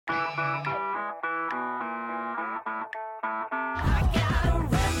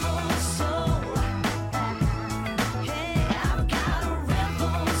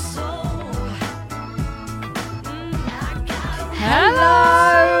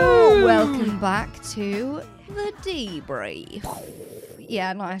back to the debrief.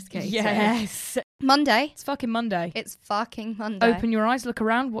 Yeah, nice, Katie. Yes. Monday. It's fucking Monday. It's fucking Monday. Open your eyes, look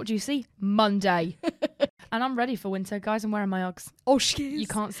around. What do you see? Monday. And I'm ready for winter, guys. I'm wearing my Uggs. Oh, she is. You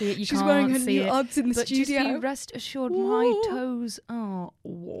can't see it. You She's can't wearing her see new it. Uggs in the But studio. just be rest assured, Ooh. my toes are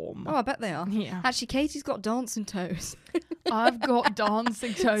warm. Oh, I bet they are. Yeah. Actually, Katie's got dancing toes. I've got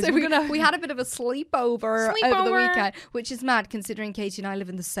dancing toes. So we had a bit of a sleepover over the weekend, which is mad considering Katie and I live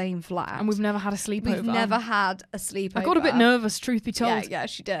in the same flat. And we've never had a sleepover. We've never had a sleepover. I got a bit nervous, truth be told. Yeah,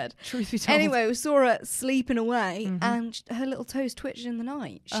 she did. Truth be told. Anyway, we saw her sleeping away and her little toes twitching in the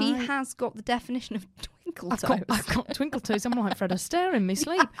night. She has got the definition of twinkle toes. I've got twinkle toes. I'm like Fred Astaire in my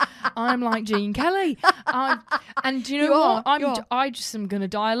sleep. I'm like Gene Kelly. And do you know what? I just am going to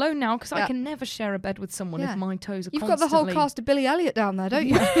die alone now because I can never share a bed with someone if my toes are You've constantly... got the whole cast of Billy Elliot down there, don't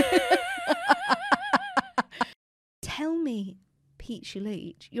you? Tell me, Peachy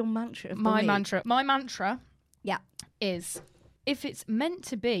Leach, your mantra of the week. My mantra Yeah. is if it's meant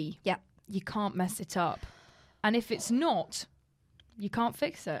to be, you can't mess it up. And if it's not, you can't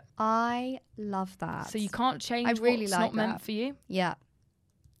fix it. I love that. So you can't change what's not meant for you. Yeah.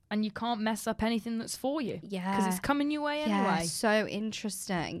 And you can't mess up anything that's for you. Yeah. Because it's coming your way anyway. Yeah, so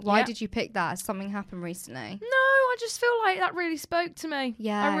interesting. Why did you pick that? Has something happened recently? No, I just feel like that really spoke to me.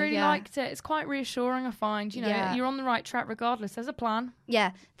 Yeah, I really liked it. It's quite reassuring, I find. You know, you're on the right track regardless. There's a plan.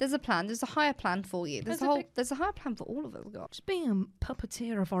 Yeah, there's a plan. There's a higher plan for you. There's a higher plan for all of us. Just being a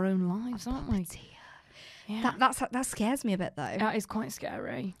puppeteer of our own lives, aren't we? Yeah. That scares me a bit, though. That is quite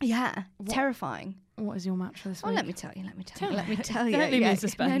scary. Yeah, terrifying. What is your mantra this week? Oh, let me tell you. Don't leave me in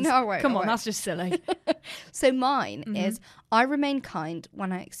suspense. No, I won't. Come on, that's just silly. So mine is, I remain kind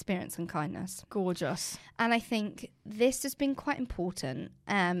when I experience unkindness. Gorgeous. And I think this has been quite important.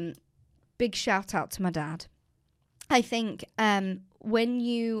 Big shout out to my dad. I think when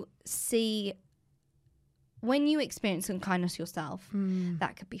you experience unkindness yourself,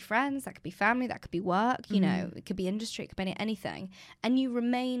 that could be friends, that could be family, that could be work, you know, it could be industry, it could be anything, and you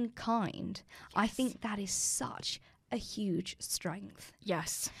remain kind, I think that is such a huge strength.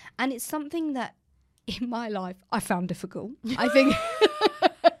 Yes. And it's something that in my life I found difficult. I think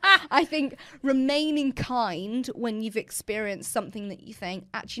I think remaining kind when you've experienced something that you think,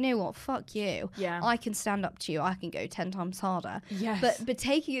 actually, you know what, fuck you. Yeah. I can stand up to you. I can go 10 times harder. Yes. But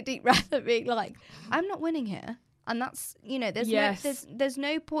taking a deep breath and being like, I'm not winning here. And that's, you know, there's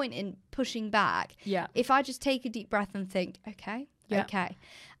no point in pushing back. Yeah. If I just take a deep breath and think, okay.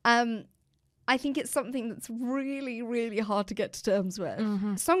 I think it's something that's really, really hard to get to terms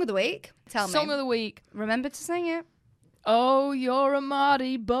with. Song of the week. Tell me. Song of the week. Remember to sing it. Oh, you're a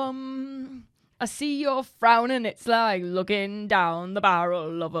Marty bum. I see you're frowning. It's like looking down the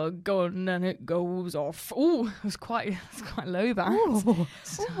barrel of a gun and it goes off. Ooh, it's quite low that. Ooh,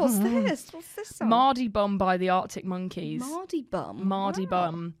 what's this? What's this song? Mardy Bum by the Arctic Monkeys. Mardy Bum. Mardy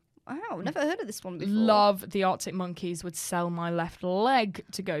Bum. Wow, never heard of this one before. Love the Arctic Monkeys. Would sell my left leg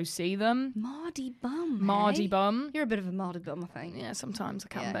to go see them. Mardy Bum. Mardy hey? Bum. You're a bit of a Mardy Bum, I think. Yeah, sometimes I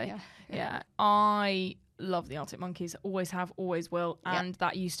can be. Yeah. I love the Arctic Monkeys. Always have, always will. And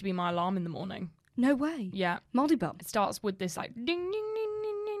that used to be my alarm in the morning. No way. Yeah. Mardy Bum. It starts with this like ding ding ding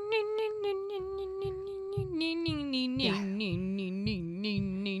ding ding ding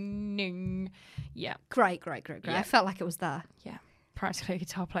ding ding. Yeah. Great. Yeah. I felt like it was there. Yeah. Practically a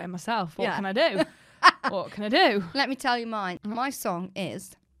guitar player myself. What can I do? What can I do? Let me tell you mine. My song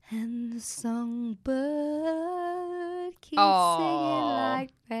is And the songbird keeps singing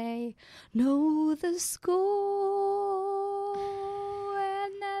like they know the score.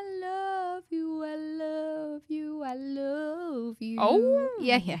 And I love you, I love you, I love you. Oh.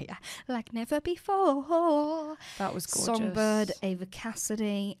 Yeah. Like never before. That was gorgeous. Songbird, Ava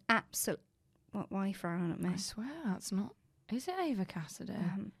Cassidy. Absolutely. Why are you frowning at me? I swear that's not... Is it Ava Cassidy?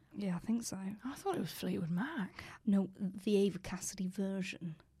 Yeah, I think so. I thought it was Fleetwood Mac. No, the Ava Cassidy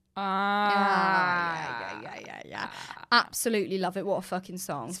version. Yeah. Absolutely love it. What a fucking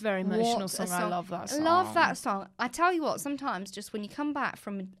song. It's a very emotional song. I love that song. Love that song. I tell you what, sometimes just when you come back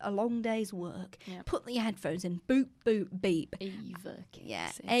from a long day's work, put the headphones in, boop, boop, beep. Ava Cassidy. Yeah,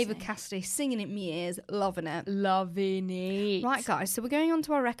 Ava Cassidy singing it in my ears, loving it. Loving it. Right, guys, so we're going on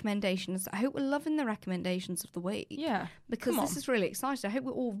to our recommendations. I hope we're loving the recommendations of the week. Yeah. Because this is really exciting. I hope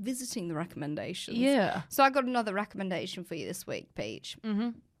we're all visiting the recommendations. Yeah. So I got another recommendation for you this week, Peach.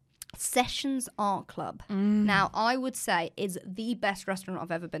 Sessions Art Club. Now, I would say is the best restaurant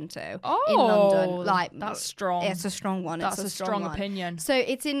I've ever been to in London. Like, that's strong. It's a strong one. That's it's a strong one. opinion. So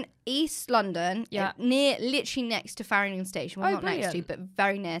it's in East London, literally next to Farringdon Station. Well, not brilliant. next to, but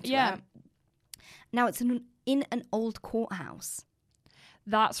very near to it. Now, it's in an old courthouse.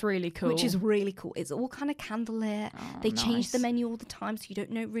 That's really cool. Which is really cool. It's all kind of candlelit. They change the nice. menu all the time, so you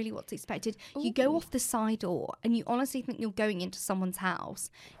don't know really what's expected. You go off the side door, and you honestly think you're going into someone's house.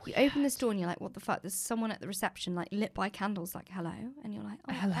 You open this door, and you're like, what the fuck? There's someone at the reception, like, lit by candles, like, hello? And you're like,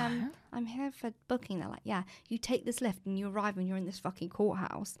 oh, Hello? I'm here for booking. They're like, yeah. You take this lift, and you arrive, and you're in this fucking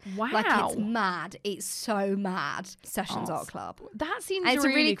courthouse. Wow. Like, it's mad. It's so mad. Sessions Art Club. That seems And it's a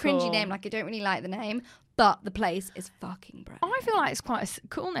really cool. cringy name. Like, I don't really like the name, but the place is fucking brilliant. I feel like it's quite a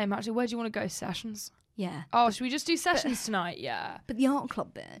cool name, actually. Where do you want to go? Sessions? Yeah. Oh, should we just do Sessions tonight? Yeah. But the art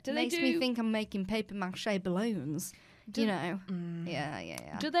club bit Do they makes me do- think I'm making paper mache balloons. You know?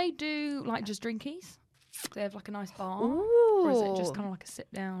 Yeah. Do they do, like, just drinkies? Do they have, like, a nice bar? Ooh. Or is it just kind of like a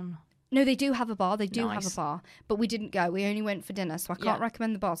sit-down? No, they do have a bar. They do have Nice. a bar. But we didn't go. We only went for dinner, so I can't Yeah.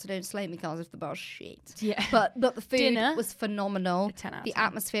 recommend the bar, so don't slate me, guys, if the bar's shit. Yeah. But the food Dinner? was phenomenal. 10 out of The 10.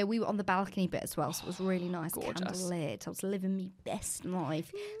 atmosphere, we were on the balcony bit as well, so it was really nice. Gorgeous. Candlelit. I was living my best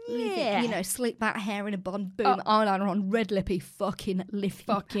life. Yeah. Living, you know, slick back hair in a bun, boom, eyeliner on, red lippy, fucking living.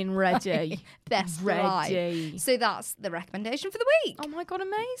 Fucking ready. Best Ready. life. So that's the recommendation for the week. Oh my God,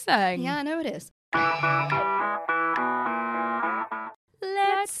 amazing. Yeah, I know it is.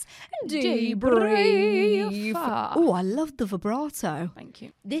 Let's Debrief. debrief. Oh, I love the vibrato. Thank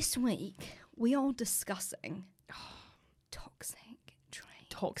you. This week, we are discussing toxic traits.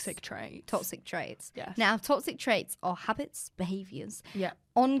 Toxic traits. Toxic traits. Yes. Now, toxic traits are habits, behaviours, Yeah.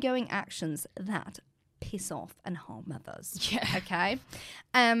 ongoing actions that piss off and harm others. Yeah. Okay?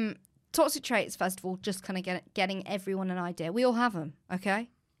 Toxic traits, first of all, just kind of getting everyone an idea. We all have them, okay?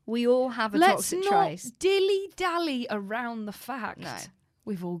 We all have a Let's toxic not trait. dilly-dally around the fact. No.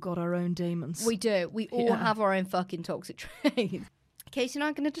 We've all got our own demons. We do. We all Yeah. have our own fucking toxic traits. Katie and I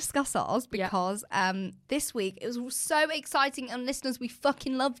are going to discuss ours because this week it was so exciting, and listeners, we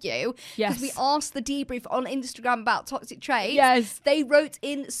fucking love you. Yes. Because we asked the debrief on Instagram about toxic traits. Yes. They wrote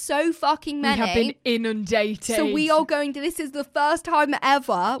in so fucking many. We have been inundated. So we are going to, this is the first time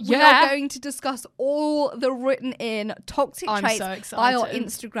ever, we Yeah. are going to discuss all the written in toxic I'm traits so by our excited.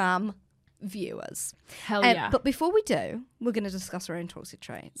 Instagram viewers. Hell yeah. But before we do, we're going to discuss our own toxic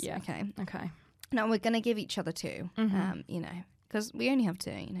traits. Yeah. Okay. Okay. Now we're going to give each other two, you know, because we only have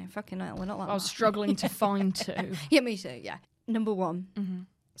two, you know, fucking hell, we're not like I was that. struggling to find two. Yeah, me too, yeah. Number one, Mm-hmm.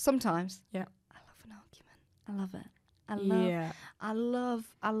 sometimes Yeah. I love an argument. I love it.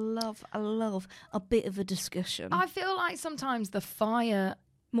 I love a bit of a discussion. I feel like sometimes the fire.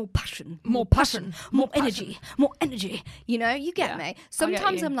 More passion, More passion, more more energy, more energy. You know, you get Yeah, me. I get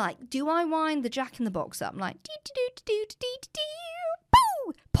Sometimes you. I'm like, do I wind the Jack in the Box up? I'm like,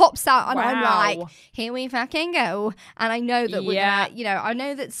 boo, pops out, and I'm like, Wow. here we fucking go. And I know that we're Yeah. gonna, you know, I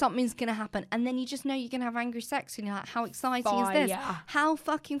know that something's gonna happen, and then you just know you're gonna have angry sex, and you're like, how exciting is this? Fire. How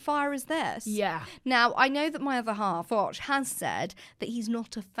fucking fire is this? Yeah. Now, I know that my other half, Arch, has said that he's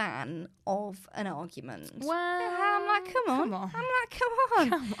not a fan of an argument. Well, I'm like, come on. come on. I'm like, come on.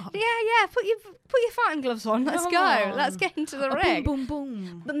 Come on. Yeah. Put your fighting gloves on. Let's Come go. on. Let's get into the A ring. boom, boom,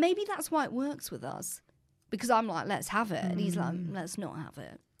 boom. But maybe that's why it works with us. Because I'm like, let's have it. And he's like, let's not have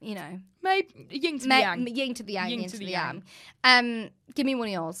it. You know. Maybe yin to the yang. Yin to the yang, Yin yin to to the the yang. yang. Give me one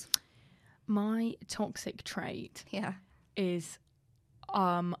of yours. My toxic trait Yeah. is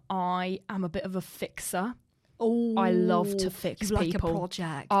I am a bit of a fixer. Oh, I love to fix you like people. a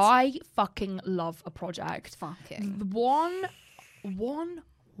project. I fucking love a project. Fucking One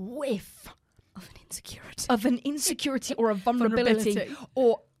whiff of an insecurity. of an insecurity or a vulnerability, Vulnerability.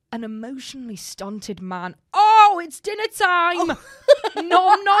 or an emotionally stunted man. Oh, it's dinner time.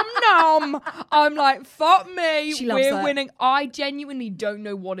 Nom, nom, nom. I'm like, fuck me. She loves We're that. winning. I genuinely don't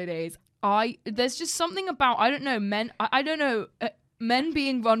know what it is. There's just something about, I don't know, men. I don't know, men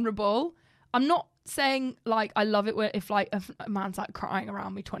being vulnerable. I'm not saying like I love it where if a man's like crying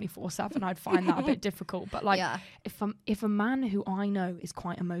around me 24/7, I'd find that a bit difficult. But like Yeah. if a man who I know is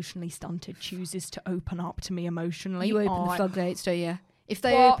quite emotionally stunted chooses to open up to me emotionally, You open the floodgates, don't you? If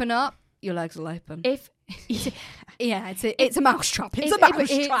they What? open up, your legs will open. If Yeah, it's a mousetrap. It's a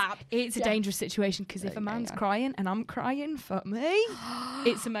If- if mousetrap. It's a dangerous situation because if a man's crying and I'm crying, fuck me,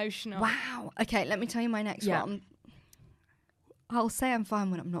 it's emotional. Wow. Okay, let me tell you my next Yeah. one. I'll say I'm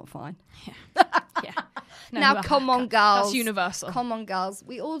fine when I'm not fine. Yeah. No, Now, come on, girls. That's universal. Come on, girls.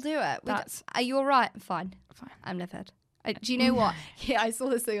 We all do it. That's- Are you all right? Fine. Fine. I'm livid. Do you know what? Yeah, I saw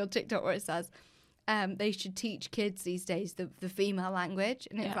this thing on TikTok where it says they should teach kids these days the female language.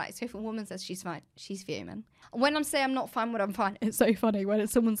 And it's Yeah. like, so if a woman says she's fine, she's fuming. When I'm saying I'm not fine when I'm fine, it's so funny when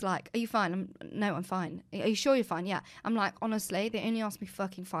someone's like, are you fine? No, I'm fine. Are you sure you're fine? Yeah. I'm like, honestly, they only asked me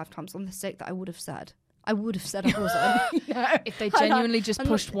fucking 5 times on the stick that I would have said. I would have said I wasn't. You know? If they I'm like- genuinely just I'm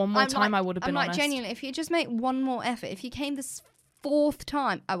pushed like- one more I'm time, like- I would have been I'm like, honest. genuinely, if you just make one more effort, if you came this 4th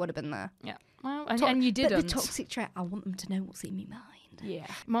time, I would have been there. Yeah. Well, and you didn't. But the toxic trait, I want them to know what's in my mind. Yeah.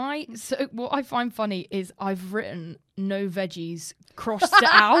 So what I find funny is I've written no veggies, crossed it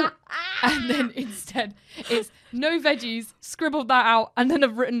out, and then instead it's no veggies, scribbled that out, and then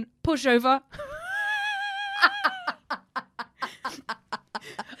I've written pushover.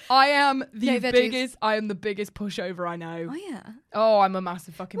 I am the biggest pushover I know. Oh, yeah. Oh, I'm a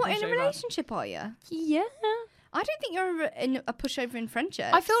massive fucking pushover. What, in a relationship are you? Yeah. I don't think you're in a pushover in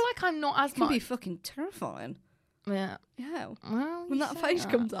friendship. I feel like I'm not as It can much. be fucking terrifying. Yeah. Yeah. Well, When that face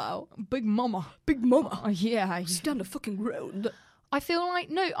comes out. Big mama. Big mama. Oh, yeah. Stand the fucking road. I feel like,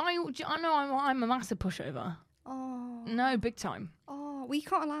 no, I know I'm a massive pushover. Oh. No, big time. Oh, we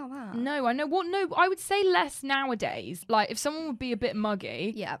can't allow that. No, I know. What? No, I would say less nowadays. Like, if someone would be a bit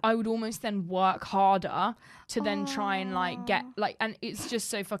muggy, Yeah. I would almost then work harder to then try and, like, get, like, and it's just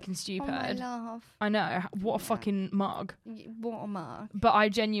so fucking stupid. Oh, my love. I know. What a fucking mug. What a mark. But I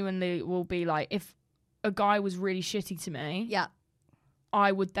genuinely will be like, if a guy was really shitty to me, Yeah.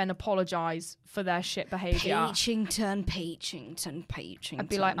 I would then apologise for their shit behaviour. Peachington. I'd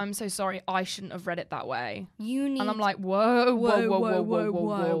be like, I'm so sorry, I shouldn't have read it that way. You need... And I'm like, whoa.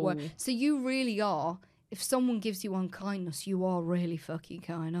 So you really are... If someone gives you unkindness, you are really fucking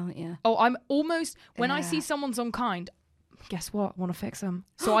kind, aren't you? Oh, I'm almost... When I Yeah. see someone's unkind, guess what? I want to fix them.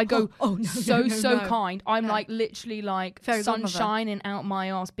 So I go no, so no. kind. I'm No. like literally like Fairy sun godmother. shining out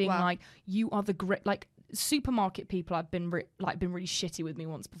my ass, being Wow. like, you are the great... Like, supermarket people have been really shitty with me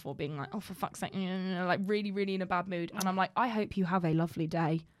once before, being like, oh, for fuck's sake, like really, really in a bad mood. And I'm like, I hope you have a lovely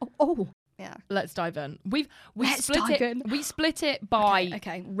day. Oh. Yeah. Let's dive in. We Let's split dive it. in. We split it by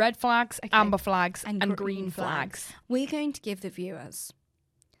Okay. red flags, Okay. amber flags, And and green green flags. We're going to give the viewers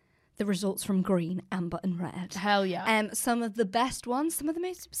the results from green, amber and red. Hell yeah. Some of the best ones, some of the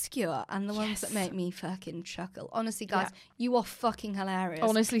most obscure, and the ones that Yes. make me fucking chuckle. Honestly, guys, Yeah. you are fucking hilarious.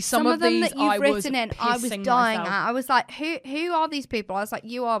 Honestly, some of of them these that you've I was written in, I was pissing dying myself. at. I was like, who are these people? I was like,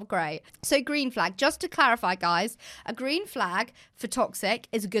 you are great. So green flag, just to clarify, guys, a green flag for toxic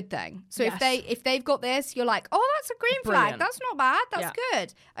is a good thing. So Yes. if they've got this, you're like, oh, that's a green flag. Brilliant. That's not bad. That's Yeah.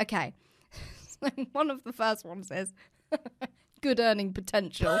 good. Okay. So one of the first ones is good earning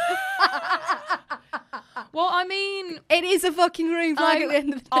potential. Well, I mean, It is a fucking green flag at the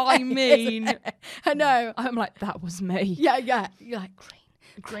end of the day. I mean, isn't it? I know. I'm like, that was me. Yeah. You're like,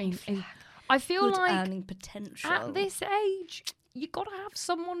 Green. I feel good like earning potential. at this age, you got to have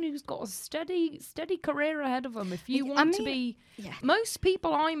someone who's got a steady career ahead of them. If you want to be, yeah. most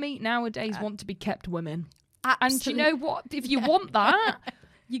people I meet nowadays want to be kept women. Absolutely. And do you know what? If you want that,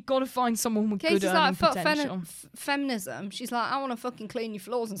 you got to find someone with Katie's good earning like, fuck potential. feminism. She's like, I want to fucking clean your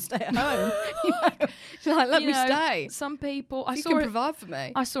floors and stay at home. You know? She's like, let You me know, stay. Some people, You can provide for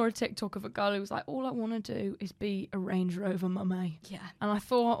me. I saw a TikTok of a girl who was like, all I want to do is be a Range Rover mummy. Yeah. And I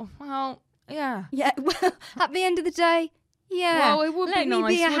thought, well, yeah. Yeah. Well, at the end of the day, yeah. Well, it would let be me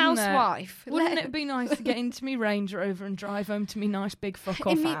nice, be a wouldn't it? housewife. Wouldn't it be nice to get into me Range Rover and drive home to me nice big fuck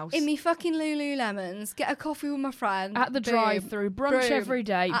off house? In me fucking Lululemons, get a coffee with my friend. At the boom, drive-through, brunch boom. every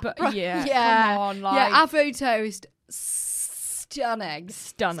day, At but brunch- yeah, come on, like, yeah, avocado toast, stunning.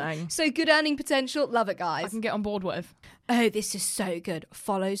 stunning. So good earning potential, love it, I guys. can get on board with. Oh, this is so good.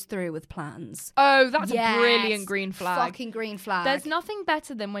 Follows through with plans. Oh, that's Yes. a brilliant green flag. Fucking green flag. There's nothing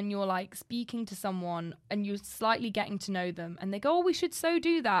better than when you're like speaking to someone and you're slightly getting to know them and they go, oh, we should so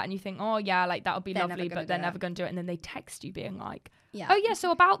do that. And you think, oh, yeah, like that would be They're lovely, never gonna but they're do never it. going to do it. And then they text you being like, Yeah. oh, yeah,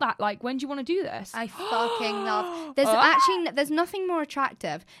 so about that, like, when do you want to do this? I fucking love. There's Ah! actually there's nothing more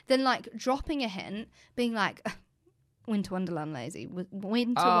attractive than like dropping a hint, being like, Winter Wonderland, lazy.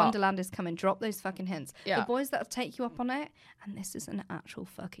 Winter Wonderland is coming. Drop those fucking hints. Yeah. The boys that'll take you up on it, and this is an actual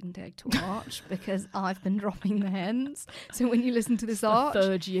fucking dig to watch because I've been dropping the hints. So when you listen to this arch,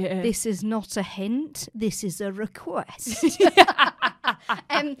 Third year. this is not a hint. This is a request.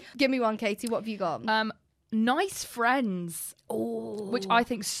 Give me one, Katie. What have you got? Nice friends, Oh, which I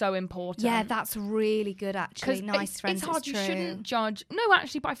think is so important. yeah, that's really good. Actually, 'Cause nice friends. It's hard. It's You true. shouldn't judge. No,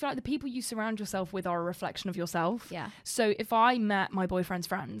 actually, but I feel like the people you surround yourself with are a reflection of yourself. Yeah. So if I met my boyfriend's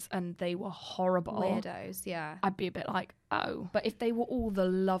friends and they were horrible, Weirdos. Yeah. I'd be a bit like, oh. But if they were all the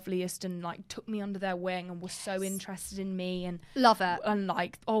loveliest and like took me under their wing and were so interested in me and Love it.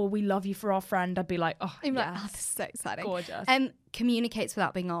 like, oh, we love you for our friend, I'd be like, oh, I'm like, yes. oh, this is so exciting. Gorgeous. Communicates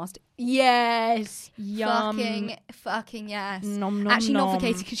without being asked. Yes. Yum. Fucking yes. Nom, nom, Actually, not for nom.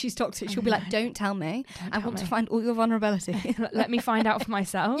 Katie because she's toxic. She'll be like, don't tell me. I tell want to me. find all your vulnerability. Let me find out for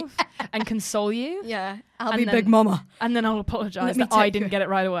myself and console you. yeah. I'll And be then- big mama. And then I'll Let apologise me that I take didn't you- get it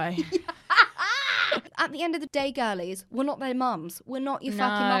right away. At the end of the day, girlies, we're not their mums. We're not your No.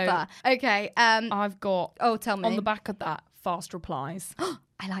 fucking mother. Okay. I've got Oh, tell me. on the back of that fast replies.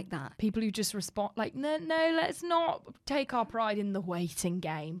 I like that. People who just respond like, no, let's not take our pride in the waiting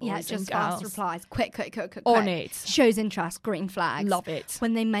game. Boys Yeah, and just girls. fast replies. Quick. On it. Shows interest, green flags. Love it.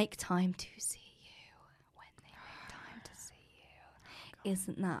 When they make time to see you.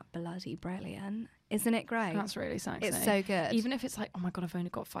 Isn't that bloody brilliant? Isn't it great? That's really sexy. It's so good. Even if it's like, oh my God, I've only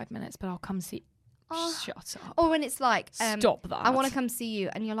got 5 minutes, but I'll come see. Shut up. Or when it's like, Stop that. I want to come see you,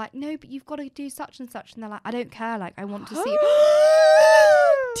 and you're like, no, but you've got to do such and such, and they're like, I don't care, like I want to see you.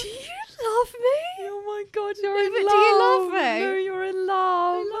 Do you love me? Oh my God, you're in but love. do you love me? No, you're in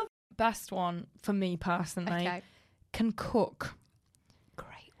love. Best one for me personally. Okay. Can cook.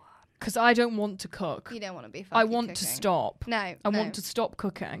 Great one. Because I don't want to cook. You don't want to be fucking I want to cooking. stop. No. I want to stop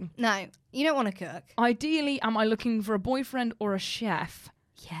cooking. No, you don't want to cook. Ideally, am I looking for a boyfriend or a chef?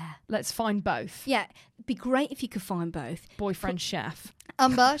 Yeah. Let's find both. Yeah. It'd be great if you could find both. Boyfriend, chef.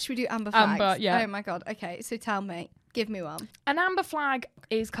 Amber, should we do Amber flags? Amber, yeah. Oh my God. Okay, so tell me. Give me one. An amber flag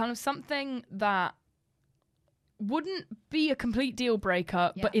is kind of something that wouldn't be a complete deal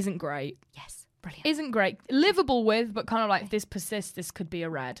breaker, but isn't great. Yes. Brilliant. Isn't great. Livable with, but kind of like if this persists, this could be a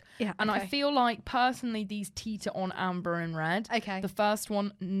red. Yeah. And I okay. feel like personally these teeter on amber and red. Okay. The first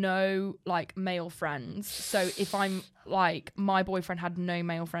one, no like male friends. So if I'm like my boyfriend had no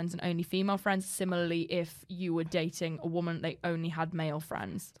male friends and only female friends. Similarly, if you were dating a woman, they only had male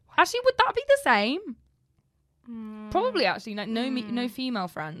friends. Actually, would that be the same? Probably actually like no female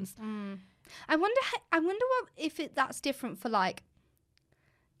friends. I wonder what if that's different for like,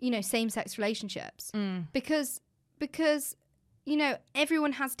 you know, same-sex relationships because you know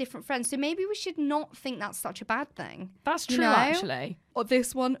everyone has different friends, so maybe we should not think that's such a bad thing. That's true, you know? actually. Or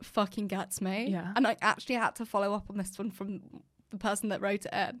this one fucking gets me. Yeah. And I actually had to follow up on this one from the person that wrote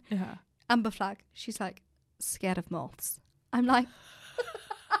it in. Yeah. Amber flag. She's like, scared of moths. I'm like,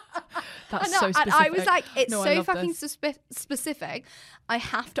 That's I know, so and specific. I was like, it's No, I so love fucking this. specific. I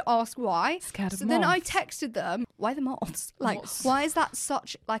have to ask why. Scared of so then I moths. texted them, why the moths? Like, Moths. why is that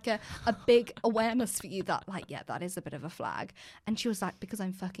such like a big awareness for you that like, yeah, that is a bit of a flag? And she was like, because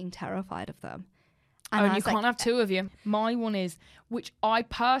I'm fucking terrified of them. And Oh, I and you was like, can't have two of you. My one is, which I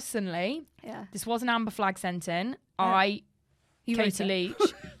personally, yeah. this was an amber flag sent in. Oh. I, You wrote Katie it.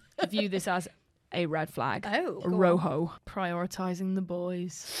 Leach, view this as a red flag. Oh, A go on. rojo. Prioritising the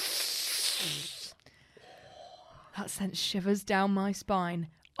boys. That sent shivers down my spine.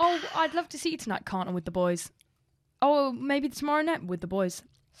 Oh, I'd love to see you tonight, can't I, with the boys? Oh, maybe tomorrow night with the boys.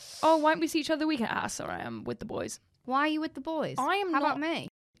 Oh, why don't we see each other the weekend? Sorry, I'm with the boys. Why are you with the boys? I am How not- about me?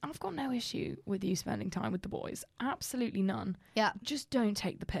 I've got no issue with you spending time with the boys. Absolutely none. Yeah. Just don't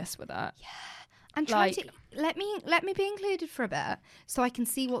take the piss with that. And try Like- to let me be included for a bit so I can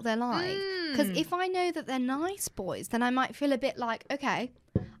see what they're like. Because if I know that they're nice boys, then I might feel a bit like, okay,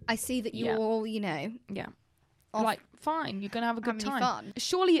 I see that you're Yeah. all, you know, Yeah. off Like, fine, you're going to have a good having time. fun.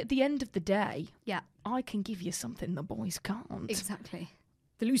 Surely at the end of the day, Yeah, I can give you something the boys can't. exactly.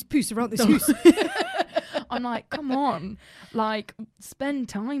 The loose poos around this house. I'm like, come on. Like, spend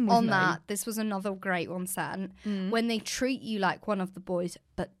time with On me. that, this was another great one sent. When they treat you like one of the boys,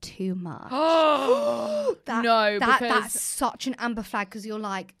 but too much. Oh, no, because... That's such an amber flag because you're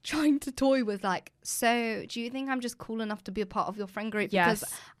like trying to toy with like, so do you think I'm just cool enough to be a part of your friend group because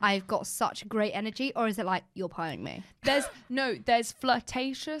Yes. I've got such great energy, or is it like you're pieing me? There's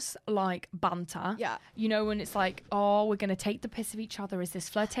flirtatious like banter. Yeah. You know, when it's like, oh, we're gonna take the piss of each other. Is this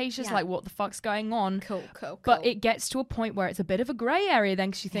flirtatious? Yeah. Like, what the fuck's going on? Cool. But it gets to a point where it's a bit of a grey area then,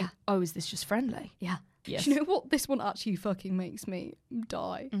 because you think, oh, is this just friendly? yeah. Yes. Do you know what? This one actually fucking makes me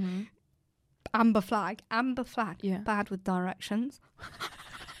die. Mm-hmm. Amber flag. Yeah. Bad with directions.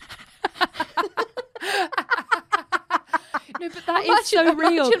 No, but that is so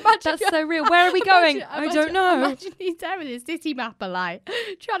real. That's so real. Where are we going? I don't know. Imagine he's there with his city mapper, like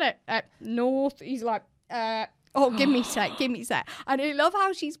trying to north. He's like, oh, give me a sec. And I love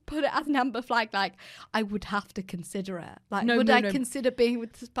how she's put it as an amber flag. Like, I would have to consider it. Like, No, would no, I no. consider being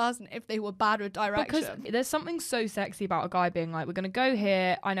with this person if they were bad with direction? Because there's something so sexy about a guy being like, we're going to go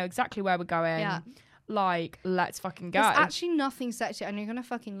here. I know exactly where we're going. Yeah. Like, let's fucking go. There's actually nothing sexy, and you're gonna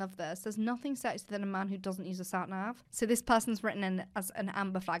fucking love this. There's nothing sexier than a man who doesn't use a sat nav. So this person's written in as an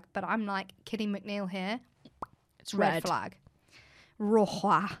amber flag, but I'm like Kitty McNeil here. It's Red red. flag.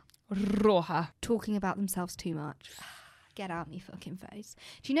 Roja. Roja. Talking about themselves too much. Get out of me fucking face.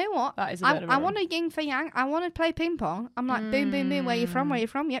 Do you know what? That is a bit of a I one. want a yin for yang. I want to play ping pong. I'm like, boom, boom, boom. Where you from?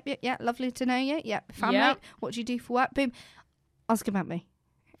 Yep. Lovely to know you. Yep. Family. Yep. What do you do for work? Boom. Ask about me.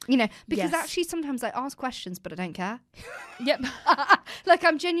 You know, because Yes. actually sometimes I ask questions, but I don't care. Yep. Like,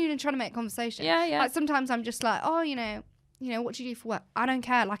 I'm genuinely trying to make conversation. Yeah. Like, sometimes I'm just like, oh, you know, what do you do for work? I don't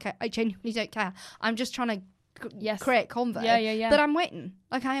care. Like, I genuinely don't care. I'm just trying to Yes. create convo. Yeah. But I'm waiting.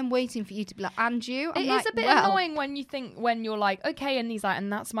 Like, I am waiting for you to be like, and you? I'm It like, is a bit well, annoying when you're like, okay, and he's like,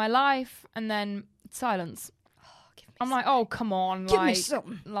 and that's my life, and then silence. give me I'm like, oh, come on. Give me like,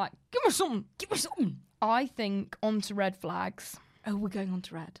 something. Like, give me something. Give me something. I think onto red flags, Oh, we're going on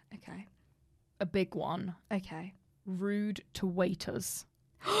to red. Okay. a big one. Okay. Rude to waiters.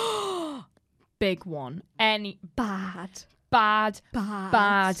 Big one. Bad. Bad.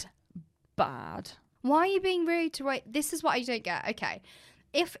 Why are you being rude to wait? This is what I don't get. Okay.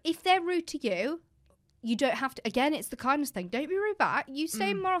 If they're rude to you, you don't have to. Again, it's the kindness thing. Don't be rude back. You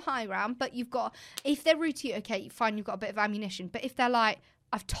stay moral high ground, but you've got. If they're rude to you, okay, fine. You've got a bit of ammunition. But if they're like,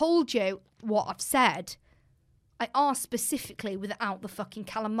 I've told you what I've said. I asked specifically without the fucking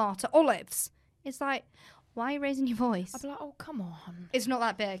Kalamata olives. It's like, why are you raising your voice? I'd be like, oh, come on. It's not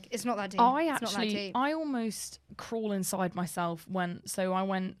that big. It's not that deep. I almost crawl inside myself we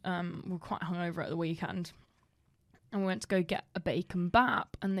were quite hungover at the weekend. And we went to go get a bacon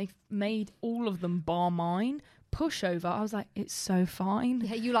bap, and they made all of them bar mine pushover. I was like, it's so fine.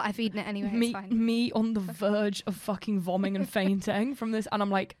 Yeah, you like, I've eaten it anyway. It's fine. Me on the verge of fucking vomiting and fainting from this, and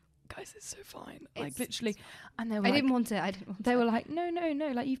I'm like, guys, it's so fine. Like, literally. And they were I didn't want it. They were like, no,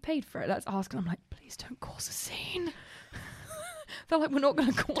 like, you've paid for it. Let's ask. And I'm like, please don't cause a scene. They're like, we're not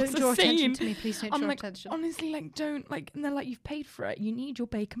going to cause don't draw a scene. attention to me. Please don't I'm draw like, attention. honestly, like, don't. Like, and they're like, you've paid for it. You need your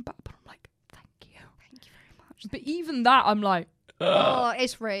bacon back. But I'm like, thank you. Thank you very much. But even that, I'm like, oh,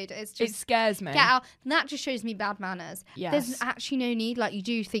 it's rude. It's just it scares me. get out. And that just shows me bad manners. Yes. There's actually no need. Like, you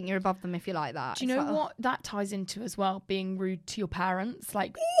do think you're above them if you're like that. Do you know what that ties into as well? Being rude to your parents.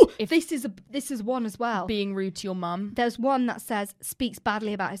 Like, if this is one as well. Being rude to your mum. There's one that says speaks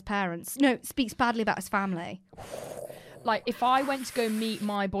badly about his parents. No, speaks badly about his family. Like, if I went to go meet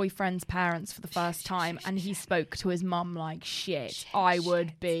my boyfriend's parents for the first time and he spoke to his mum like shit, I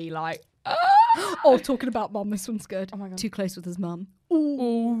would be like, Oh, talking about mum, this one's good. Oh my God. Too close with his mum.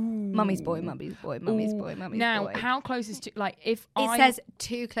 Ooh. Mummy's boy, mummy's boy, mummy's boy, mummy's now, boy. how close is to, like, It says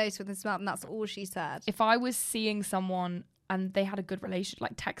too close with his mum. That's all she said. if I was seeing someone and they had a good relationship,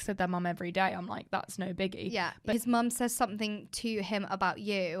 like texted their mum every day, I'm like, that's no biggie. Yeah, but his mum says something to him about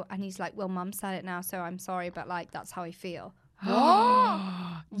you, and he's like, well, mum said it now, so I'm sorry, but, like, that's how I feel.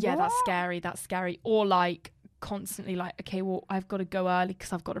 Yeah, that's scary. Or, like, constantly like, okay, well, I've got to go early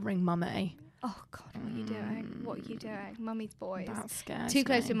because I've got to ring mummy. Oh, God, what are you doing? What are you doing? Mummy's boys. That scares Too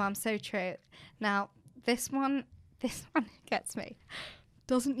close me. to mum, so true. Now, this one gets me.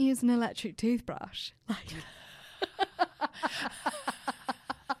 Doesn't use an electric toothbrush.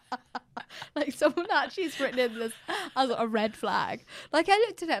 Like someone actually has written in this as a red flag. Like, I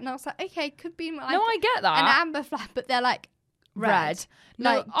looked at it and I was like, okay, could be like No, I get that. an amber flag, but they're like red.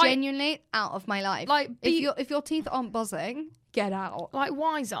 No, Like, genuinely out of my life. Like, if your teeth aren't buzzing, get out. like,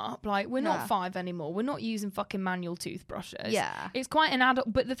 wise up. Like, we're Yeah. not 5 anymore. We're not using fucking manual toothbrushes. Yeah. It's quite an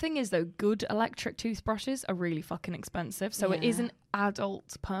adult. But the thing is, though, good electric toothbrushes are really fucking expensive. So it Yeah. is an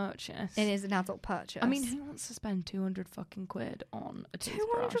adult purchase. It is an adult purchase. I mean, who wants to spend 200 fucking quid on a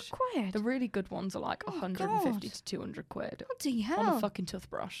toothbrush? 200 quid? The really good ones are like Oh, 150 God. to 200 quid Bloody on a hell. fucking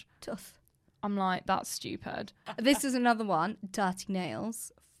toothbrush. Tough. I'm like, that's stupid. This is another one. Dirty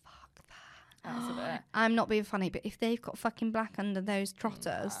nails. Fuck that. That's a bit. I'm not being funny, but if they've got fucking black under those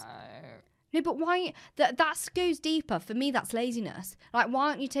trotters. No, but why? That goes deeper. For me, that's laziness. Like, why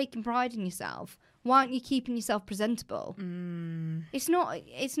aren't you taking pride in yourself? Why aren't you keeping yourself presentable? It's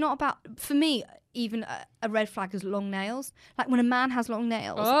not about, for me, even a red flag is long nails. Like, when a man has long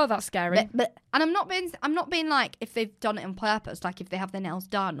nails. Oh, that's scary. But and I'm not being like if they've done it on purpose, like if they have their nails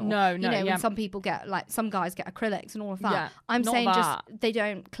done, or No, you know, yeah. when some people get, like, some guys get acrylics and all of that. Yeah, I'm not saying that. just they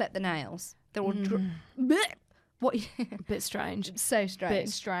don't clip the nails. They're all what? Bit strange. So strange. Bit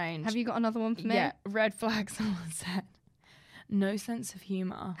strange. Have you got another one for me? Yeah, red flag. Someone said, no sense of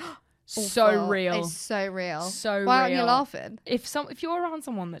humor. Awful. So real. It's so real. So Why aren't you real. laughing? If you're around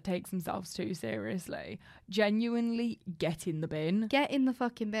someone that takes themselves too seriously, genuinely get in the bin. Get in the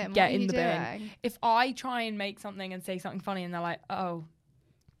fucking bin. Get What are in you the doing? bin. If I try and make something and say something funny and they're like, oh,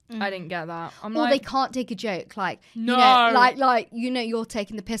 I didn't get that. I'm Or like, they can't take a joke, like, No. you know, like you know, you're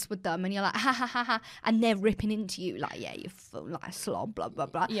taking the piss with them, and you're like, ha ha ha ha, and they're ripping into you, like, yeah, you're full, like, slob, blah blah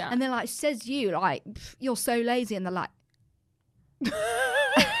blah, Yeah. and they're like, says you, like, you're so lazy, and they're like,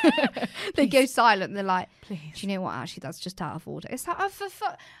 they go silent, and they're like, please. do you know what? Actually, that's just out of order. It's like, oh, for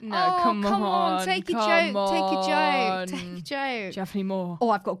fuck, No, come on, take a come joke, on. take a Do you joke. have any more? Oh,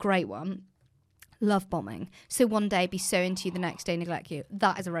 I've got a great one. Love bombing. So one day be so into you, the next day neglect you.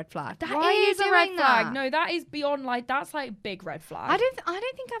 That is a red flag. That Why are you is a red doing flag. that? No, that is beyond, like, that's like big red flag. I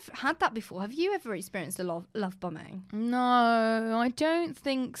don't think I've had that before. Have you ever experienced a love bombing? No, I don't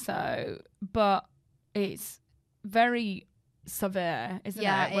think so. But it's very severe, isn't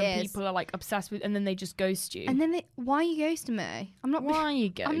Yeah, it? When it is. people are like obsessed with, and then they just ghost you. And then why are you ghosting me? I'm not. Why are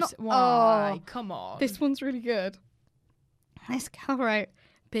you I'm not- ghost? Why? Oh. Come on. This one's really good. This girl wrote,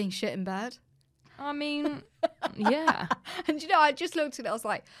 being shit in bed. I mean, yeah. And you know, I just looked at it, I was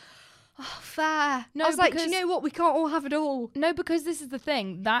like, oh, fair. No, I was like, do you because- know what? We can't all have it all. No, because this is the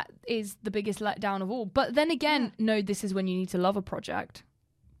thing. That is the biggest letdown of all. But then again, no, this is when you need to love a project.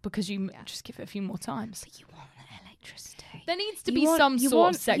 Because you just give it a few more times. But you want electricity. There needs to You be want- some you sort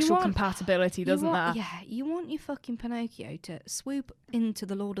want- of sexual you want- compatibility, doesn't you there? want, Yeah, you want your fucking Pinocchio to swoop into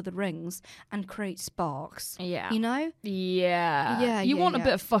the Lord of the Rings and create sparks. Yeah. You know? Yeah. Yeah, You yeah, want a yeah.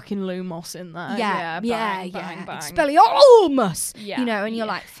 bit of fucking Lumos in there. Yeah, Bang, bang, bang. Expelliarmus! Yeah, You know, and you're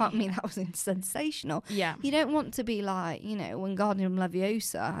yeah. like, fuck me, that was sensational. Yeah. You don't want to be like, you know, Wingardium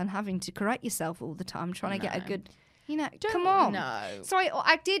Leviosa and having to correct yourself all the time, trying to get a No. good, you know, Don't- come on. No. So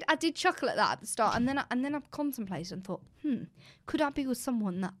I did chuckle at that at the start, and then I contemplated and thought, could I be with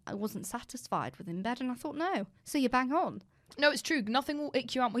someone that I wasn't satisfied with in bed? And I thought, no. So you bang on. No, it's true. Nothing will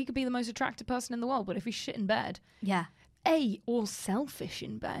ick you out. He could be the most attractive person in the world, but if he's shit in bed, Yeah. or selfish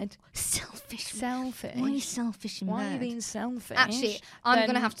in bed. Selfish. Selfish. Why are you selfish in Why bed? are you being selfish? Actually, I'm Then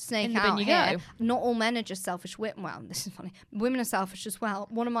going to have to snake in the bin out you here. go. Not all men are just selfish. Well, this is funny. Women are selfish as well.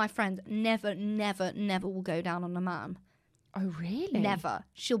 One of my friends never will go down on a man. Oh, really? Never.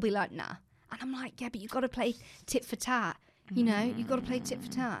 She'll be like, nah. And I'm like, yeah, but you got to play tit for tat. You know, you got to play tit for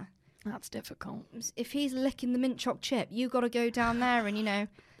tat. That's difficult. If he's licking the mint choc chip, you got to go down there and, you know,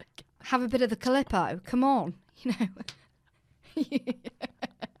 have a bit of the Calippo. Come on, you know.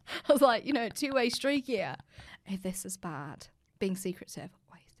 I was like, you know, two-way streak here. If this is bad, being secretive.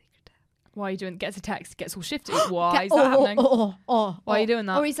 Why are you secretive? Why are you doing? Gets a text, gets all shifty. Why is that happening? Why are you doing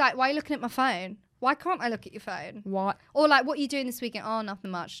that? Or he's like, why are you looking at my phone? Why can't I look at your phone? Why? Or like, what are you doing this weekend? Oh,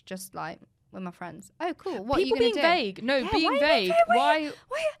 nothing much. Just like with my friends. Oh, cool. What People are you being going to do? vague. No, Yeah, being why are you vague. Why?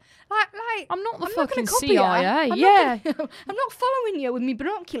 Like, I'm not the I'm not fucking gonna copy CIA. ya. I'm Yeah. not gonna- I'm not following you with me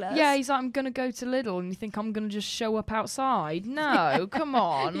binoculars. Yeah, he's like, I'm going to go to Lidl, and you think I'm going to just show up outside? No, come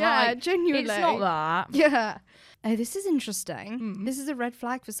on. Yeah, like, genuinely. It's not that. Yeah. Oh, this is interesting. Mm. This is a red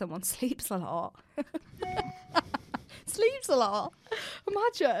flag for someone. Sleeps a lot. Sleeps a lot.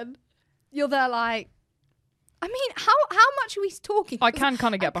 Imagine. You're there like, I mean, how much are we talking? I can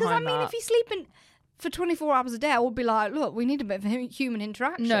kind of get behind Because, I mean, that. if you're sleeping for 24 hours a day, I would be like, look, we need a bit of human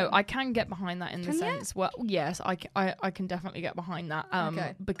interaction. No, I can get behind that in the Can ya? sense. Well, yes, I can definitely get behind that.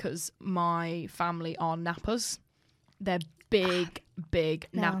 Okay. Because my family are nappers. They're big, big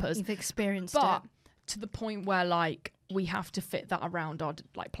No, nappers. You've experienced But it. to the point where, like, we have to fit that around our,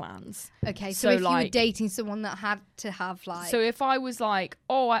 like, plans. Okay, so, so if you were like- dating someone that had to have, like... So if I was like,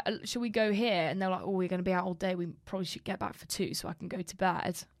 oh, should we go here? And they're like, oh, we're going to be out all day. We probably should get back for 2 so I can go to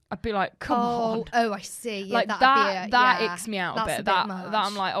bed. I'd be like, come on. Oh, I see. Yeah, Like that'd that, be that yeah, icks me out a that's bit. bit That much.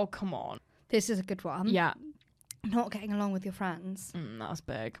 I'm like, oh, come on. This is a good one. Yeah, Not getting along with your friends. that's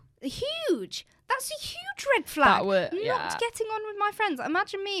big. Huge. That's a huge red flag. That would- Not yeah. getting on with my friends.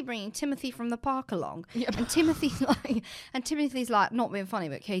 Imagine me bringing Timothy from the park along, Yeah. and Timothy's like, not being funny,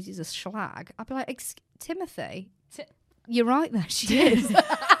 but Katie's a schlag. I'd be like, Timothy, you're right there. She is.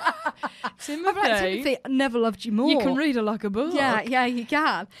 Timothy, I'd be like, Timothy, I never loved you more. you can read her like a book. Yeah, you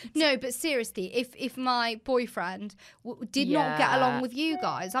can. No, but seriously, if my boyfriend did not get Yeah. along with you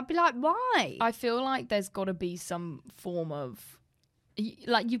guys, I'd be like, why? I feel like there's got to be some form of,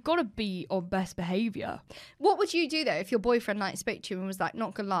 like, you've got to be on best behaviour. What would you do though if your boyfriend like spoke to you and was like,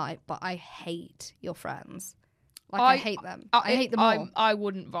 not gonna lie, but I hate your friends. Like I hate them. I hate them all. I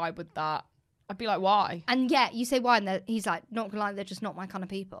wouldn't vibe with that. I'd be like, why? And yeah, you say why, and he's like, not gonna lie, they're just not my kind of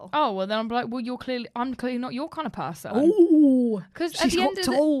people. Oh, well, then I'm like, well, I'm clearly not your kind of person. Oh, Because at the end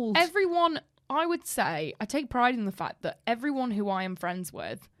of everyone, I would say, I take pride in the fact that everyone who I am friends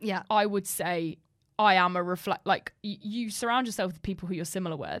with, yeah, I would say I am a like, you surround yourself with people who you're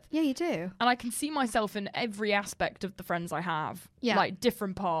similar with. yeah, you do. And I can see myself in every aspect of the friends I have. Yeah. Like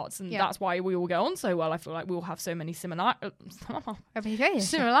different parts. And Yeah. that's why we all get on so well. I feel like we all have so many similarities.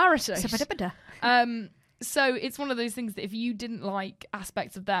 So it's one of those things that if you didn't like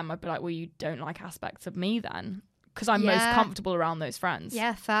aspects of them, I'd be like, well, you don't like aspects of me then. Because I'm most Yeah. comfortable around those friends.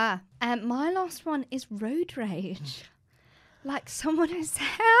 Yeah, fair. My last one is road rage. Like someone is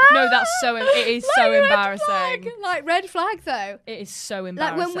No, it is so red embarrassing. flag. Like red flag though. It is so Like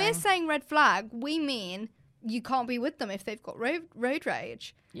embarrassing. when we're saying red flag, we mean you can't be with them if they've got road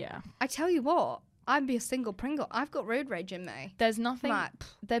rage. Yeah. I tell you what, I'd be a single Pringle. I've got road rage in me. There's nothing. Like,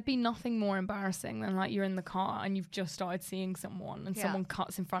 There'd be nothing more embarrassing than like you're in the car and you've just started seeing someone and someone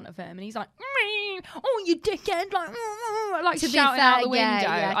cuts in front of him and he's like, "Oh, you dickhead!" Like to be shouting fair, out the window.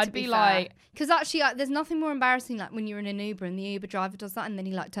 yeah, I'd be like, because actually, there's nothing more embarrassing like when you're in an Uber and the Uber driver does that, and then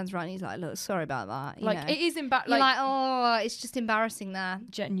he like turns around and he's like, "Look, sorry about that." You know? it is embarrassing. You're like, oh, it's just embarrassing there.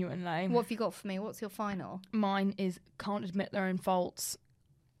 Genuinely. What have you got for me? What's your final? Mine is can't admit their own faults.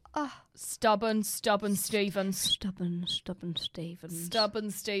 Oh, Stubborn Stevens. stubborn Stevens. Stubborn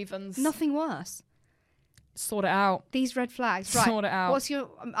Stevens. Nothing worse. Sort it out. These red flags. Right. Sort it out. What's your?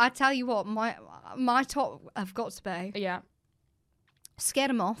 I tell you what, my top have got to be Yeah. scared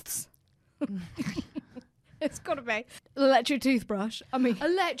of moths. It's got to be electric toothbrush. I mean,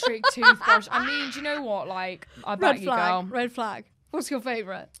 Electric toothbrush. I mean, do you know what? Like, I bet red you flag. girl. Red flag. What's your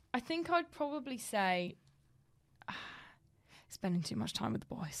favourite? I think I'd probably say spending too much time with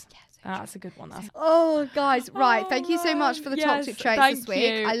the boys. Yes. That's a good one. That's Oh, guys, right. Thank you so much for the Yes, toxic traits thank this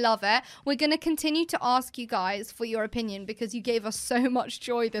week. you. I love it. We're going to continue to ask you guys for your opinion because you gave us so much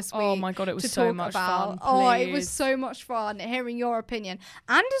joy this week. Oh my God, it was to so talk much about. fun. Oh, it was Please. so much fun hearing your opinion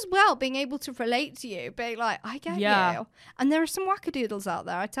and as well being able to relate to you, being like, I get you. And there are some wackadoodles out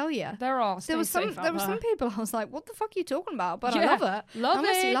there, I tell you. There are. There were some people I was like, what the fuck are you talking about? But I Yeah, love it. love I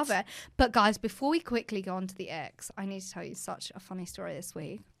honestly it. love it. But guys, before we quickly go on to the X, I need to tell you such a funny story this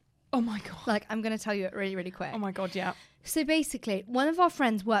week. Oh my God. Like, I'm going to tell you it really, really quick. Oh my God, yeah. So basically, one of our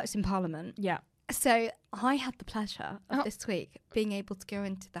friends works in Parliament. Yeah. So I had the pleasure of this week being able to go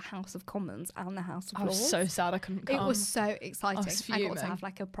into the House of Commons and the House of I Lords. was so sad I couldn't come. It was so exciting. I got to fuming. have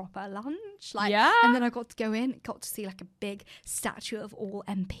like a proper lunch. Yeah. And then I got to go in, got to see like a big statue of all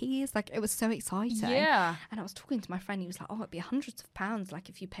MPs. Like, it was so exciting. Yeah. And I was talking to my friend. He was like, oh, it'd be hundreds of pounds like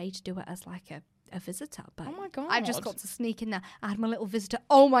if you paid to do it as like a visitor. But Oh my God. I just got to sneak in there. I had my little visitor.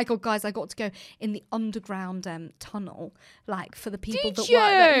 Oh my God, guys, I got to go in the underground tunnel, like for the people Did that you? work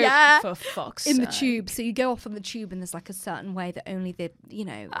there. Yeah. For fuck's In sake. the tube. So you go off on the tube and there's like a certain way that only the,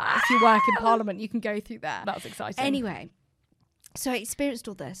 if you work in Parliament, you can go through there. That's exciting. Anyway, so I experienced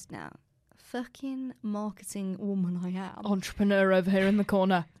all this now. Fucking marketing woman I am. Entrepreneur over here in the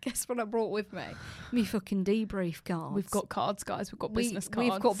corner. Guess what I brought with me? Me fucking debrief cards. We've got cards, guys. We've got business cards.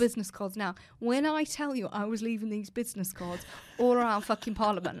 We've got business cards now. When I tell you I was leaving these business cards all around fucking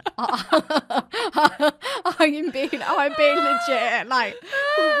Parliament, I'm being legit. Like,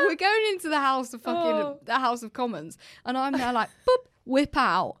 we're going into the House of the House of Commons, and I'm there like, boop, whip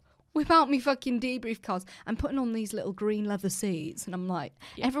out me fucking debrief cards. I'm putting on these little green leather seats, and I'm like,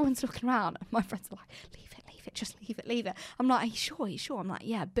 everyone's looking around. And my friends are like, leave it, just leave it. I'm like, are you sure? I'm like,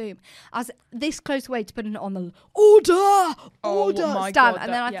 yeah, boom. I was this close away to putting it on the order my stand. God,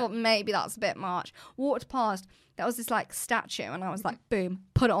 And then I thought maybe that's a bit much. Walked past. There was this like statue, and I was like, boom,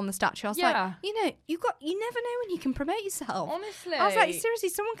 put it on the statue. I was like, you never know when you can promote yourself. Honestly. I was like, seriously,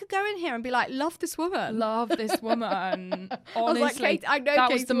 someone could go in here and be like, love this woman. Love this woman. Honestly, I was like, Kate, I know that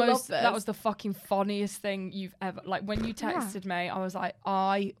Kate was the will love most. this. That was the fucking funniest thing you've ever. Like when you texted me, I was like,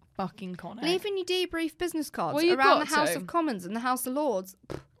 I fucking can't. Leaving your debrief business cards Well, you've around got the House to. of Commons and the House of Lords.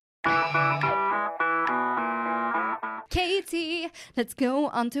 Katie, let's go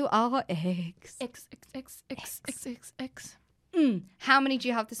on to our X. X. How many do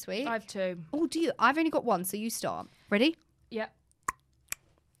you have this week? I have two. Oh, do you? I've only got one, so you start. Ready? Yeah.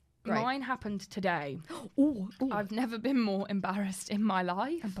 Great. Mine happened today. Oh, I've never been more embarrassed in my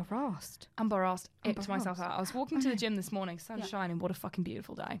life. embarrassed. Icked myself out. I was walking to the gym this morning, sun shining, what a fucking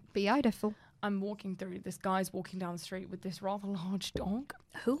beautiful day. Beautiful. I'm walking through, this guy's walking down the street with this rather large dog.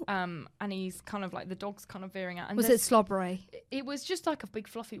 Who? And he's kind of like, the dog's kind of veering out. And Was it slobbery? It was just like a big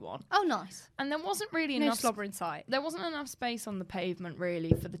fluffy one. Oh, nice. And there wasn't really No enough slobber in sight. There wasn't enough space on the pavement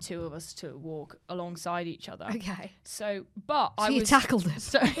really for the two of us to walk alongside each other. Okay. So, but So I you was tackled him.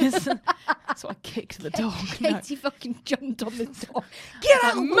 So I kicked the dog. No. Katie fucking jumped on the dog. Get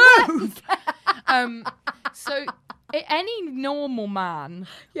out! Move! So any normal man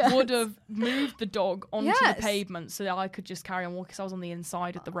would have moved the dog onto the pavement so that I could just carry on walking because I was on the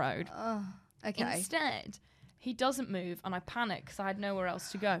inside of the road. Okay. Instead, he doesn't move and I panic because I had nowhere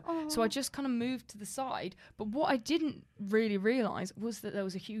else to go. So I just kind of moved to the side. But what I didn't really realise was that there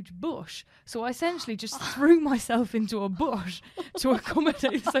was a huge bush. So I essentially just threw myself into a bush to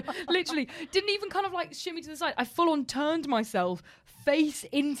accommodate. So literally didn't even kind of like shimmy to the side. I full on turned myself face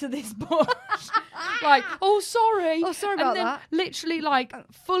into this bush. Like, sorry. Oh, sorry about and then that. literally like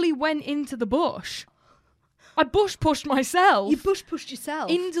fully went into the bush. I bush pushed myself. You bush pushed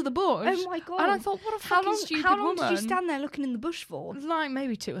yourself Into the bush. Oh my God. And I thought, what a fucking stupid How long woman. did you stand there looking in the bush for? Like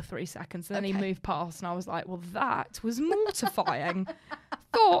maybe 2 or 3 seconds. And then he Okay. moved past and I was like, well, that was mortifying.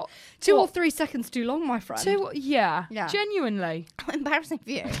 thought 2 or what? 3 seconds too long, my friend. Yeah. Yeah. Genuinely. How embarrassing for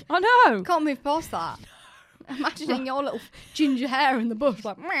you. I know. Can't move past that. Imagining your little ginger hair in the bush,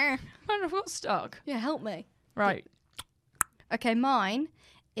 like, meh. I got stuck. Yeah, help me. Right. Okay, mine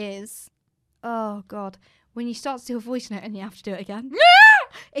is, oh God, when you start to do a voice note and you have to do it again.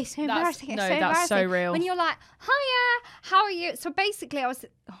 It's so embarrassing. It's so that's embarrassing. so real. When you're like, hiya, how are you? So basically I was,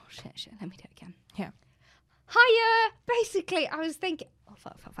 oh shit, let me do it again. Yeah. Hiya. Basically, I was thinking, oh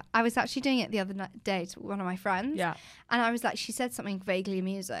fuck. I was actually doing it the other day to one of my friends. Yeah. And I was like, she said something vaguely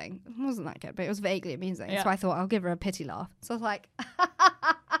amusing. It wasn't that good, but it was vaguely amusing. Yeah. So I thought I'll give her a pity laugh. So I was like,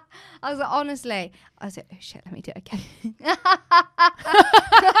 I was like, honestly, I was like, oh shit, let me do it again.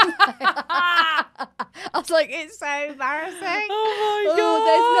 I was like, it's so embarrassing. Oh my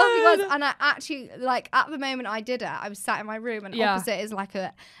There's nothing worse. And I actually, like, at the moment I did it, I was sat in my room and opposite is like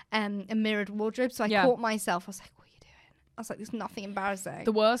a mirrored wardrobe. So I caught myself. I was like, what are you doing? I was like, there's nothing embarrassing.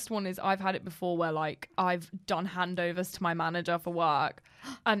 The worst one is I've had it before where like I've done handovers to my manager for work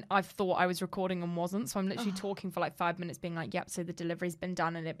and I've thought I was recording and wasn't. So I'm literally talking for like 5 minutes being like, yep, so the delivery's been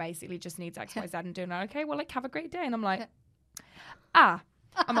done and it basically just needs X, Y, Z and doing that. Okay, well, like, have a great day. And I'm like,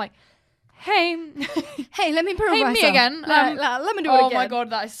 I'm like, hey, hey, let me prove hey, myself. me again. Let me do it again. Oh my God,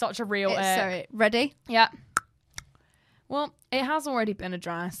 that is such a real Sorry, ready? Yeah. Well, it has already been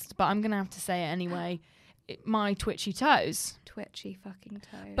addressed, but I'm going to have to say it anyway. My twitchy toes. Twitchy fucking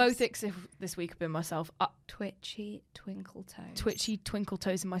toes. Both this week have been myself. Twitchy twinkle toes. Twitchy twinkle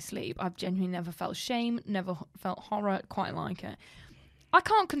toes in my sleep. I've genuinely never felt shame, never felt horror, quite like it. I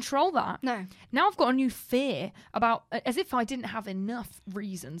can't control that. No. Now I've got a new fear about, as if I didn't have enough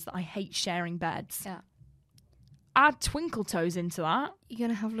reasons that I hate sharing beds. Yeah. Add twinkle toes into that. You're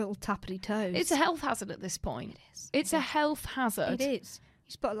going to have little tappity toes. It's a health hazard at this point. It is. It's a health hazard. It is. You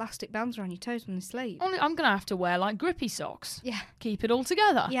just put elastic bands around your toes when you sleep. I'm going to have to wear like grippy socks. Yeah. Keep it all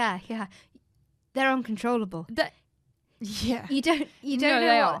together. Yeah. They're uncontrollable. Yeah. You don't No, know they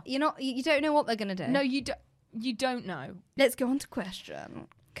what, are. you don't know what they're going to do. No, you don't know. Let's go on to question.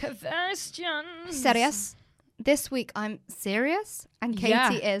 Questions. Serious. This week I'm serious and Katie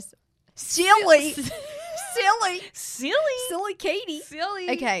Yeah. is silly. Silly. Silly Katie. Silly.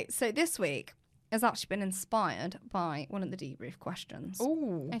 Okay, so this week has actually been inspired by one of the debrief questions.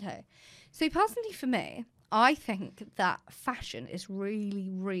 Ooh. Okay. So personally for me, I think that fashion is really,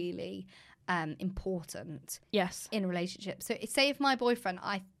 really important Yes. in relationships. So say if my boyfriend,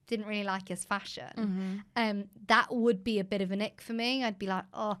 I didn't really like his fashion, Mm-hmm. that would be a bit of an ick for me. I'd be like,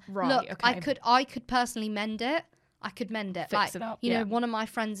 oh, Right, look, okay. I could personally mend it. I could mend it. Fix like, it up, you yeah. know, one of my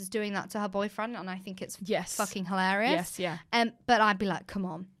friends is doing that to her boyfriend and I think it's Yes. fucking hilarious. Yes, yeah. But I'd be like, come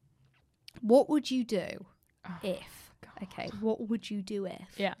on. What would you do if, God. okay, what would you do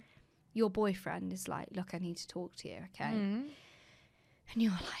if Yeah. your boyfriend is like, look, I need to talk to you, okay? Mm. And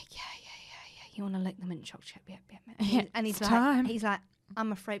you're like, yeah. You want to lick the mint chocolate chip? Yep. Yeah, And he's it's like, time.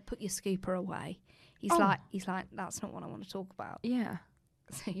 I'm afraid, put your scooper away. He's Oh. like, that's not what I want to talk about. Yeah.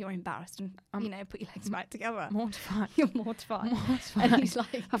 So you're embarrassed and, put your legs back together. Mortified. You're mortified. Mortified. And he's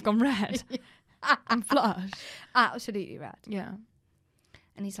like, I've gone red. I'm flushed. absolutely red. Yeah.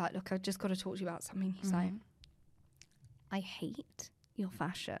 And he's like, look, I've just got to talk to you about something. He's like, I hate your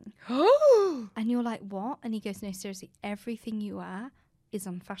fashion. And you're like, what? And he goes, no, seriously, everything you wear is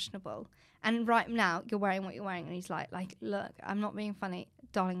unfashionable. And right now, you're wearing what you're wearing. And he's like, look, I'm not being funny.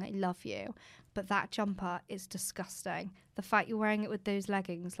 Darling, I love you. But that jumper is disgusting. The fact you're wearing it with those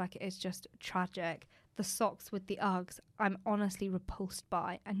leggings, like, it is just tragic. The socks with the Uggs, I'm honestly repulsed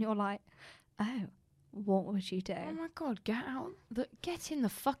by. And you're like, oh, what would you do? Oh my God, get in the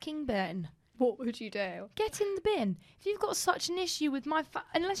fucking bin. What would you do? Get in the bin. If you've got such an issue with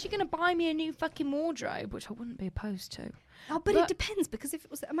unless you're going to buy me a new fucking wardrobe, which I wouldn't be opposed to. Oh, but it depends, because if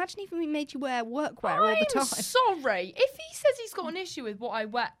it was, imagine if we made you wear workwear all the time. I'm sorry. If he says he's got an issue with what I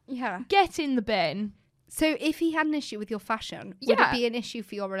wear, Yeah. get in the bin. So if he had an issue with your fashion, would it Yeah. be an issue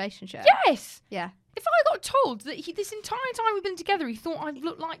for your relationship? Yes. Yeah. If I got told that this entire time we've been together, he thought I'd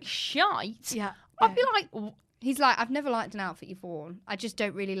look like shite, Yeah. I'd be like, He's like, I've never liked an outfit you've worn. I just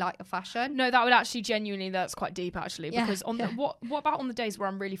don't really like your fashion. no, that would actually genuinely, that's quite deep actually. Yeah, Because yeah. what about on the days where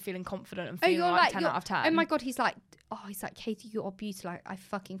I'm really feeling confident and feeling like 10 out of 10? Oh my God, he's like, Katie, you're beautiful. Like, I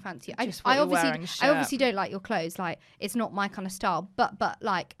fucking fancy you. Just what you're wearing, I obviously don't like your clothes. Like, it's not my kind of style. But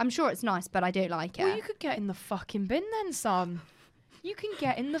like, I'm sure it's nice, but I don't like it. Well, you could get in the fucking bin then, son. You can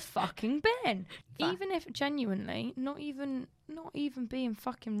get in the fucking bin. Fair. Even if genuinely, not even being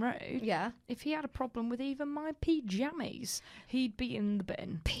fucking rude. Yeah. If he had a problem with even my pajamas, he'd be in the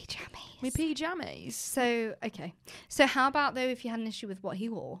bin. Pajamas. My pajamas. So, okay. So how about, though, if you had an issue with what he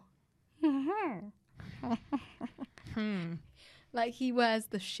wore? Like, he wears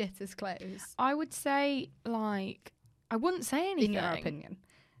the shittest clothes. I would say, like, I wouldn't say anything. In your opinion.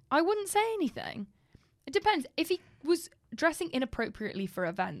 I wouldn't say anything. It depends. If he was dressing inappropriately for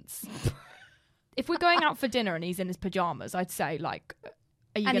events, if we're going out for dinner and he's in his pajamas, I'd say, like,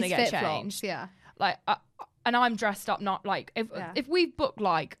 are you going to get changed? Yeah. Like, and I'm dressed up, not like, if we've booked,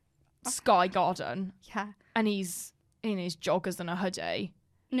 like, Sky Garden and he's in his joggers and a hoodie.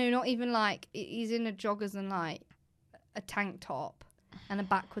 No, not even like, he's in a joggers and like a tank top and a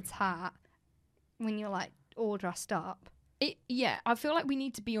backwards hat when you're like all dressed up. I feel like we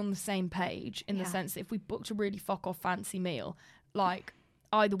need to be on the same page in the sense that if we booked a really fuck off fancy meal, like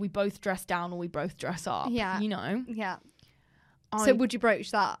either we both dress down or we both dress up. Yeah. You know? Yeah. So would you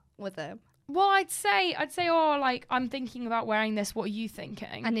broach that with him? Well, I'd say, oh, like, I'm thinking about wearing this. What are you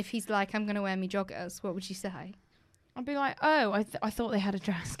thinking? And if he's like, I'm going to wear me joggers, what would you say? I'd be like, oh, I thought they had a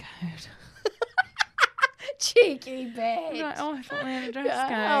dress code. Cheeky bitch. Like, oh, I thought they had a dress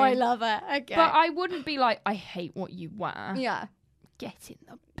code. Oh, I love it. Okay. But I wouldn't be like, I hate what you wear. Yeah. Get in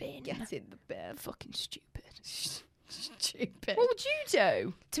the bin. Get in the bin. Fucking stupid. Stupid. What would you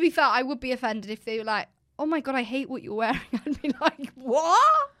do? To be fair, I would be offended if they were like, oh my God, I hate what you're wearing. I'd be like,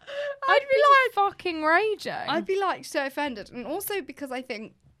 what? I'd be like fucking raging. I'd be like so offended. And also because I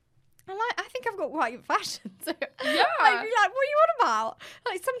think I've got quite good fashion. So Yeah. I'd be like, what are you on about?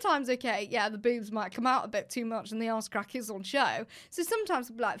 Like sometimes, okay, yeah, the boobs might come out a bit too much and the arse crack is on show. So sometimes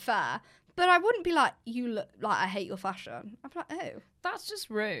I'd be like, fair. But I wouldn't be like, you look like I hate your fashion. I'd be like, oh. That's just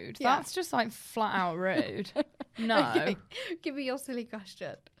rude. Yeah. That's just like flat out rude. No. Okay. Give me your silly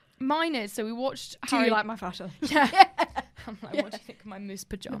question. Mine is, so we watched Do you like my fashion? Yeah. I'm like, what do you think of my moose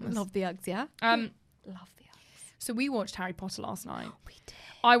pajamas? Love the Uggs, yeah? Love the Uggs. So we watched Harry Potter last night. We did.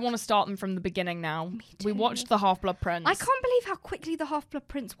 I want to start them from the beginning now. Me too. We watched The Half-Blood Prince. I can't believe how quickly the Half-Blood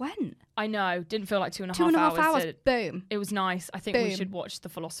Prince went. I know. Didn't feel like 2.5 2.5 hours. It, Boom. it was nice. I think we Boom. should watch The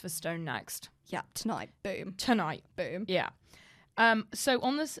Philosopher's Stone next. Yeah, tonight. Boom. Tonight. Boom. Yeah. So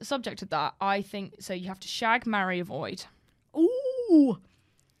on the subject of that, I think, so you have to shag, marry, avoid. Ooh.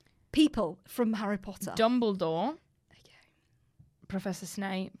 People from Harry Potter. Dumbledore. Okay. Professor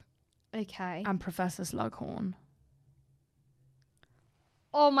Snape. Okay. And Professor Slughorn.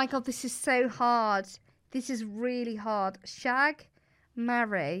 Oh my God, this is so hard. This is really hard. Shag,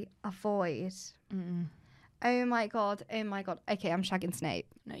 marry, avoid. Mm. Oh my God. Oh my God. Okay, I'm shagging Snape.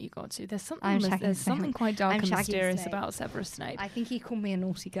 No, you got to. There's I'm something. shagging There's Snape. something quite dark I'm and shagging mysterious Snape. about Severus Snape. I think he called me a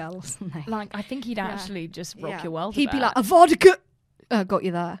naughty girl or something. Like, I think he'd actually just rock your world. He'd be like, a vodka. Got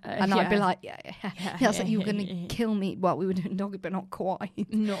you there. And I'd be yeah. like, yeah. That's like, you were going to kill me. Well, we were doing doggy, but not quite.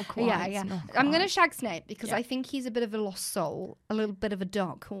 Not quite. Yeah. Not I'm going to quite. shag Snape because Yeah. I think he's a bit of a lost soul. A little bit of a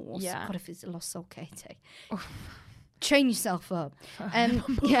dark horse. Yeah. God, if he's a lost soul, Katie. Train yourself up.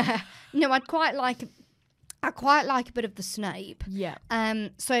 Yeah. No, I'd quite like a bit of the Snape. Yeah.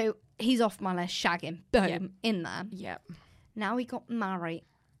 So he's off my list. Shag him. Boom. Yeah. In there. Yeah. Now we got marry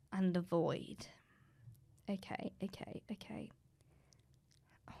and avoid. Okay.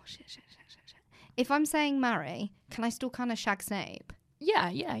 Oh, shit. If I'm saying marry, can I still kind of shag Snape?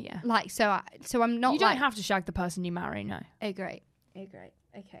 Yeah. Like, so I'm not You like... don't have to shag the person you marry, no. Oh, great.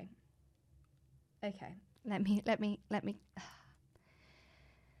 Okay. Let me...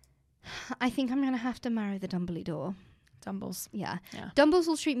 I think I'm going to have to marry the Dumbledore. Dumbles. Yeah. Yeah. Dumbles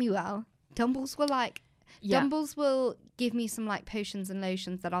will treat me well. Dumbles will like... Yeah. Dumbles will give me some like potions and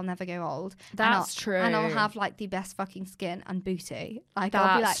lotions that I'll never go old. That's true. And I'll have like the best fucking skin and booty. Like That's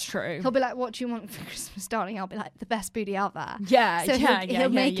I'll be like, true. He'll be like, "What do you want for Christmas, darling?" I'll be like, "The best booty out there." Yeah, So yeah, he'll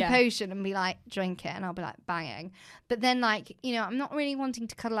make yeah. a potion and be like, "Drink it," and I'll be like, "Banging." But then like, you know, I'm not really wanting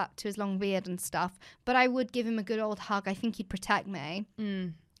to cuddle up to his long beard and stuff. But I would give him a good old hug. I think he'd protect me.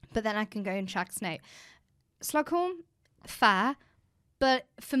 Mm. But then I can go and shag Snape. Slughorn, fair. But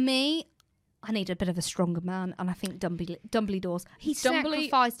for me, I need a bit of a stronger man, and I think Dumbledore's. He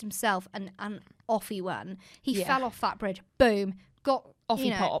sacrificed himself, and off he went. He fell off that bridge. Boom, got Off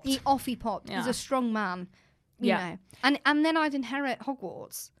he popped. Off he popped. Yeah. He's a strong man. You know. And then I'd inherit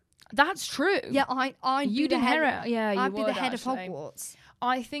Hogwarts. That's true. Yeah, I'd You'd be the head. inherit. Yeah, you I'd be would, the head actually. of Hogwarts.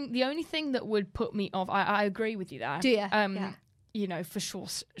 I think the only thing that would put me off, I agree with you there. Do you? Yeah. You know, for sure,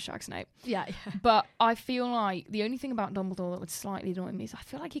 shag Snape. Yeah. But I feel like the only thing about Dumbledore that would slightly annoy me is I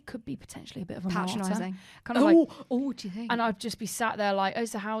feel like he could be potentially a bit of a Patronising. Kind of like, do you think? and I'd just be sat there like, "Oh,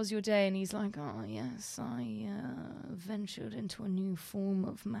 so how's your day?" And he's like, "Oh, yes, I ventured into a new form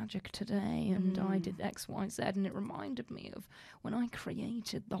of magic today, and I did X, Y, Z, and it reminded me of when I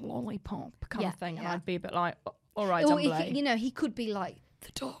created the lollipop kind of thing." And I'd be a bit like, "All right, Or Dumbledore." you know, he could be like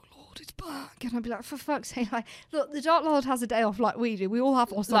the Dark Lord. Lord is back. And I'd be like, for fuck's sake, like, look, the Dark Lord has a day off like we do. We all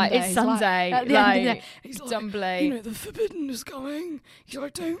have our Sundays. Like, it's Sunday. At the end of the Like, day. He's like, Dumbly. the Forbidden is coming. He's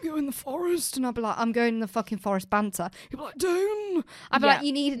like, don't go in the forest. And I'd be like, I'm going in the fucking forest banter. He'd be like, don't. I'd be Yeah, like,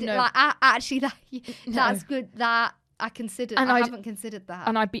 you needed no. it. Like, actually, that's No. good. That I considered. And I I'd- haven't considered that.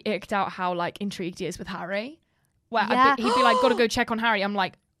 And I'd be icked out how, like, intrigued he is with Harry. Where Yeah. he'd be like, gotta go check on Harry. I'm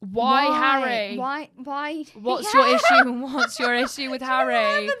like, why Harry? Why? What's your issue? What's your issue with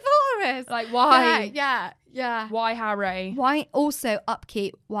Harry? The forest. Like, why? Yeah. Why Harry? Why? Also,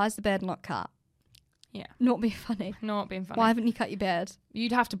 upkeep. Why is the beard not cut? Yeah. Not being funny. Not being funny. Why haven't you cut your beard?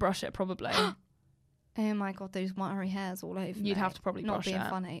 You'd have to brush it, probably. Oh my god, those wiry hairs all over. You'd have to probably not brush being it.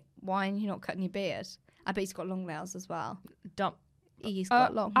 funny. Why are you not cutting your beard? I bet he's got long nails as well. Dump. He's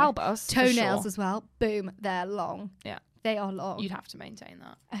got long Albus. for toenails sure. as well. Boom, they're long. Yeah. They are long. You'd have to maintain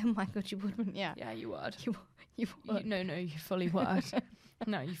that. Oh my god, you would, wouldn't you? Yeah, you would. You would. No, you fully would.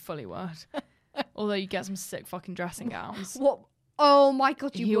 No, you fully would. Although you get some sick fucking dressing gowns. What? Oh my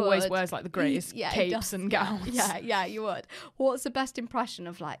god, you He would. always wears like the greatest he capes does. and gowns. Yeah, you would. What's the best impression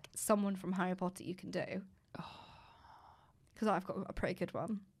of like someone from Harry Potter you can do? Because I've got a pretty good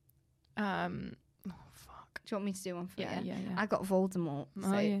one. Oh fuck. Do you want me to do one for Yeah, you? yeah. I got Voldemort,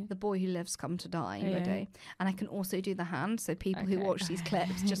 so yeah. the boy who lives come to die. Yeah. Ready? And I can also do the hand. So people who Okay. watch these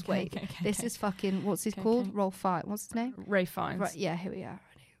clips, just Okay, wait. okay, This okay. is fucking. What's his Okay, called? okay. Roll 5. What's his name? Ray Fiennes. Right. Yeah. Here we are.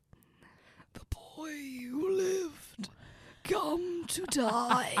 Ready? The boy who lived come to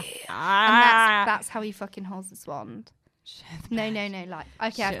die. And that's how he fucking holds the wand. No. Like,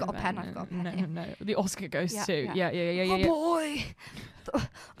 okay, I've got a pen. I've got a pen. No. The Oscar goes Yeah, to. yeah. Yeah. Boy,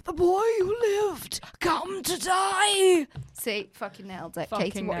 the boy who lived, come to die. See, fucking nailed it.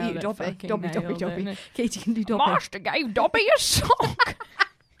 Fucking Katie, what are nailed you, it, Dobby? fucking Dobby. nailed it. No. Katie can do Dobby. Master gave Dobby a sock.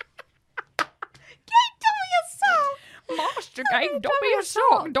 Master gave Dobby a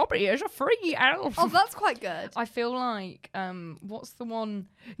sock. Dobby is a free elf. Oh, that's quite good. I feel like, what's the one?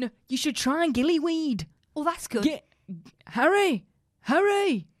 No, you should try gillyweed. Oh, that's good. Harry.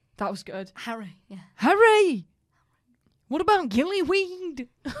 That was good. Harry, yeah. Harry. What about gillyweed?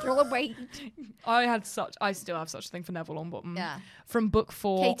 Gillyweed. I still have such a thing for Neville Longbottom. Yeah. From book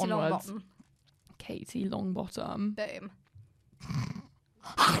 4 Katie onwards. Longbottom. Katie Longbottom. Boom.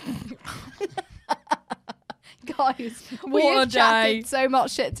 Guys, we What a have chatted day. so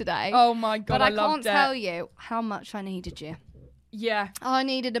much shit today. Oh my god, but I I loved can't it. tell you how much I needed you. Yeah. I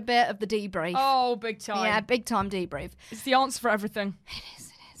needed a bit of the debrief. Oh, big time. Yeah, big time debrief. It's the answer for everything.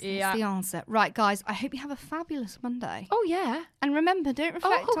 It's the answer. Right, guys, I hope you have a fabulous Monday. Oh, yeah. And remember, don't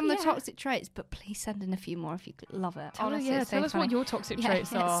reflect on the yeah. toxic traits, but please send in a few more if you love it. Honestly, Tell it's so us funny. what your toxic Yeah,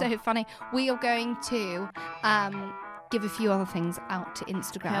 traits are. It's so funny. We are going to give a few other things out to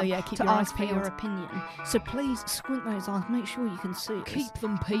Instagram Hell yeah, keep to your ask eyes for your peeled. opinion. So please squint those eyes. Make sure you can see us. Keep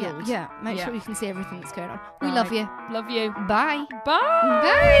them peeled. Yeah, make Yeah. sure you can see everything that's going on. We Right. love you. Love you. Bye. Bye.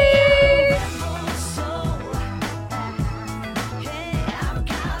 Bye.